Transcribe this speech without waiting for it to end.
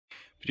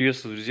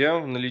Приветствую, друзья!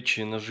 В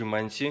наличии ножи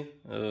манси.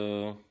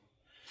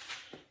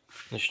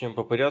 Начнем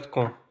по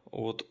порядку.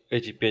 Вот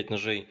эти 5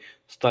 ножей.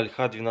 Сталь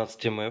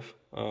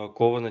Х12МФ,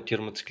 кованая,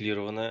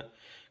 термоциклированная.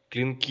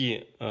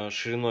 Клинки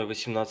шириной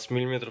 18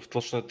 мм,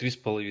 толщиной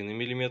 3,5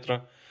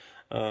 мм.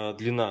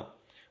 Длина.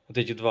 Вот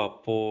эти два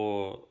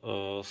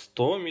по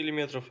 100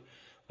 мм,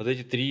 вот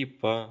эти три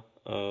по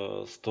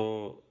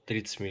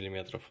 130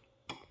 мм.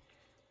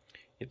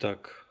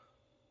 Итак,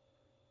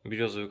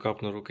 березовые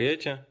капные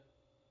рукояти.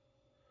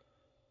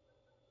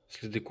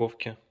 Следы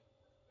ковки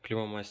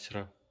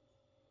клеймомастера.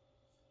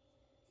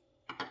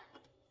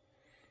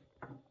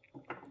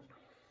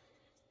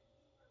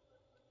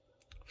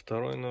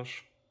 Второй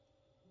нож.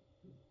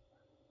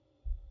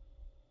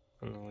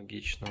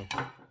 Аналогично.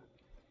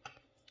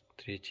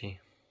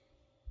 Третий.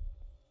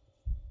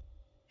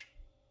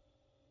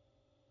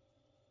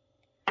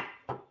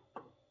 Так,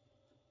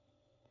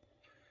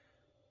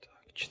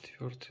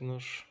 четвертый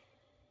нож.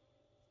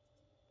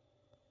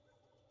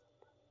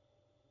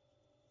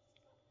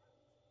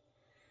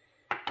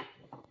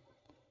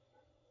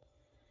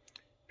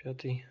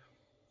 Пятый.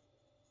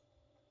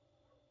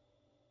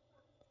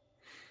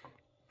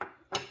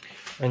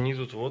 Они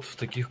тут вот в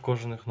таких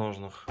кожаных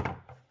ножнах.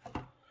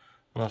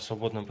 На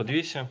свободном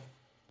подвесе.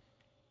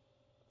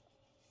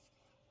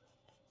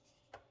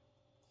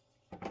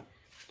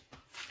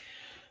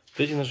 Вот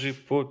эти ножи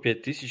по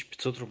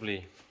 5500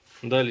 рублей.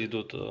 Далее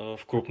идут в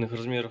крупных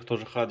размерах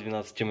тоже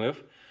Х12МФ.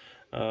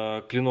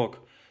 Клинок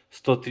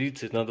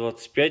 130 на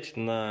 25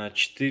 на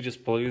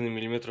 4,5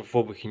 мм в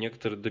обухе.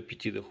 Некоторые до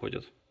 5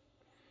 доходят.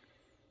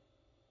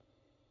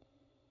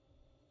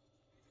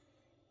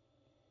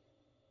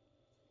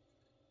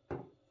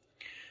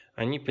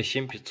 Они по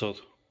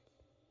 7500.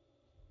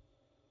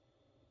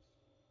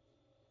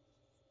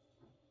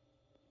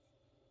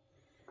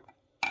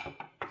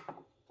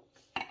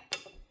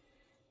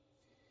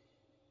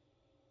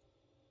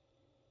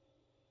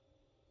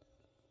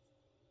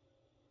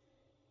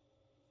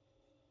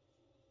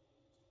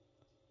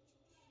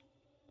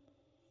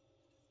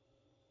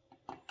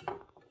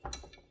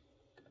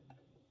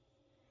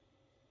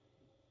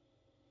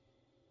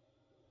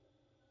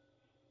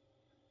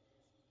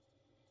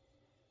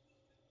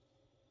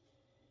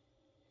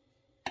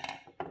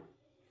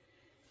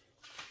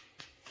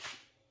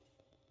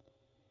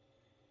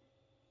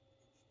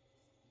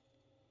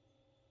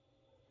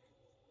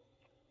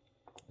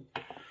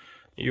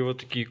 И вот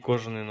такие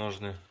кожаные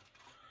ножны.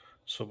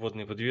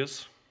 Свободный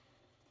подвес.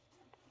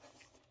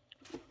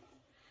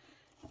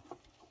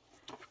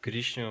 В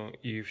коричневом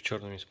и в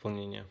черном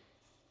исполнении.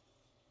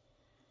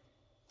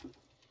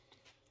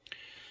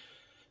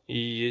 И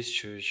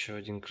есть еще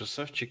один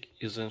красавчик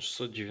из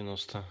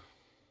N690.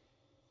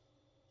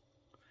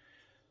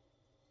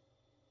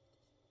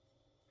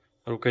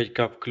 Рукоять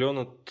кап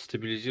клена,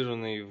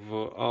 стабилизированный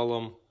в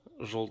алом,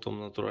 желтом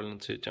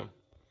натуральном цвете.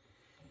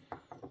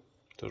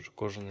 Тоже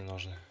кожаные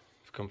ножны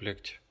в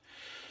комплекте.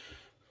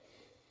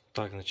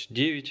 Так, значит,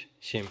 9,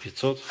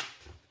 7500,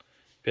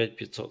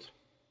 5500.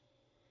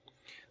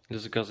 Для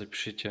заказа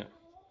пишите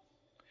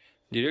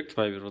Директ,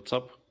 Viber,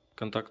 WhatsApp.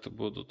 Контакты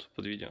будут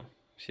под видео.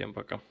 Всем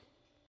пока.